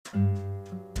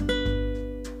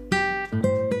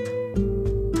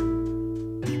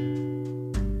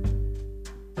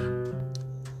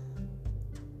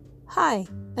Hi,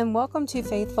 and welcome to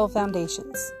Faithful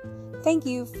Foundations. Thank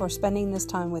you for spending this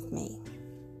time with me.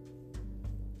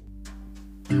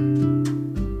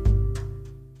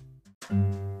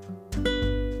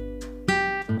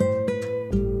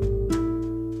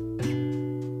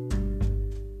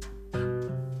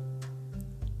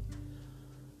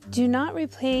 Do not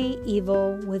repay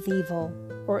evil with evil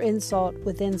or insult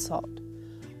with insult.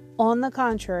 On the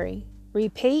contrary,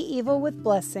 repay evil with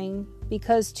blessing,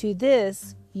 because to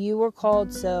this you were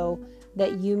called, so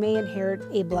that you may inherit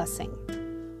a blessing.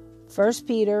 1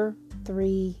 Peter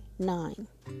 3:9.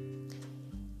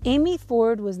 Amy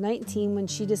Ford was 19 when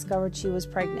she discovered she was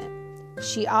pregnant.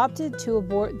 She opted to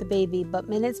abort the baby, but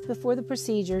minutes before the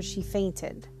procedure, she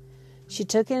fainted. She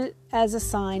took it as a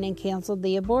sign and canceled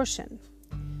the abortion.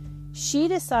 She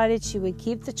decided she would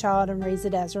keep the child and raise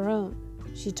it as her own.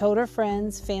 She told her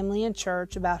friends, family, and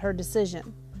church about her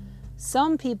decision.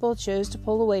 Some people chose to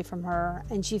pull away from her,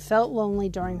 and she felt lonely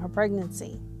during her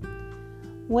pregnancy.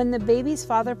 When the baby's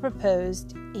father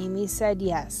proposed, Amy said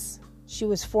yes. She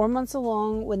was 4 months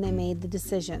along when they made the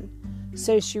decision,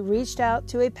 so she reached out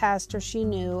to a pastor she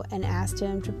knew and asked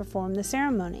him to perform the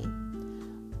ceremony.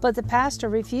 But the pastor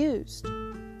refused.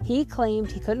 He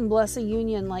claimed he couldn't bless a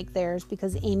union like theirs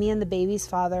because Amy and the baby's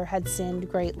father had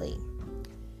sinned greatly.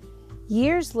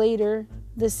 Years later,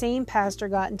 the same pastor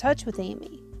got in touch with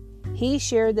Amy. He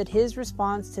shared that his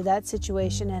response to that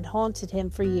situation had haunted him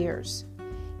for years.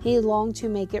 He longed to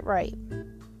make it right.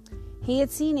 He had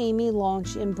seen Amy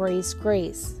launch Embrace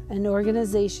Grace, an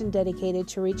organization dedicated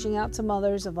to reaching out to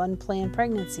mothers of unplanned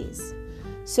pregnancies.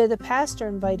 So the pastor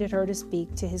invited her to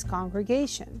speak to his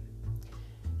congregation.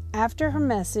 After her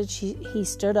message, he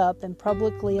stood up and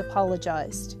publicly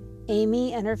apologized.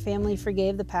 Amy and her family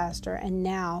forgave the pastor, and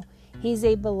now he's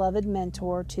a beloved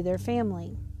mentor to their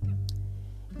family.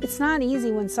 It's not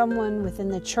easy when someone within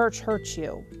the church hurts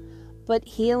you, but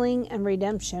healing and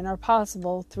redemption are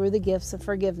possible through the gifts of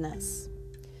forgiveness.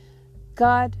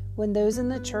 God, when those in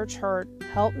the church hurt,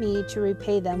 help me to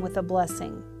repay them with a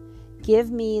blessing. Give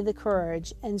me the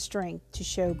courage and strength to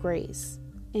show grace.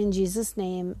 In Jesus'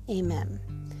 name, amen.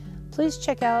 Please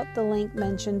check out the link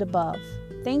mentioned above.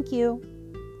 Thank you.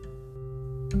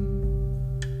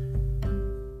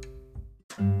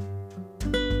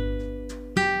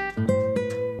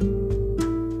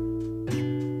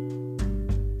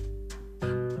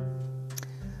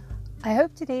 I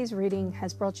hope today's reading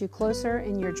has brought you closer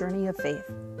in your journey of faith.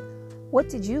 What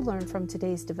did you learn from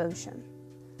today's devotion?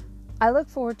 I look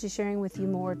forward to sharing with you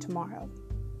more tomorrow.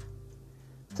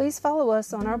 Please follow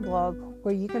us on our blog,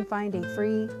 where you can find a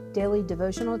free daily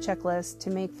devotional checklist to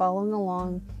make following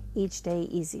along each day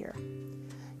easier.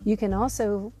 You can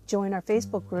also join our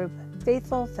Facebook group,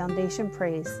 Faithful Foundation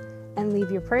Praise, and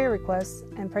leave your prayer requests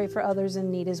and pray for others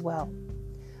in need as well.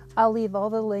 I'll leave all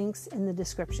the links in the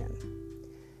description.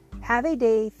 Have a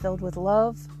day filled with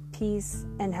love, peace,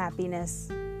 and happiness,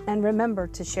 and remember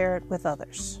to share it with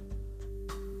others.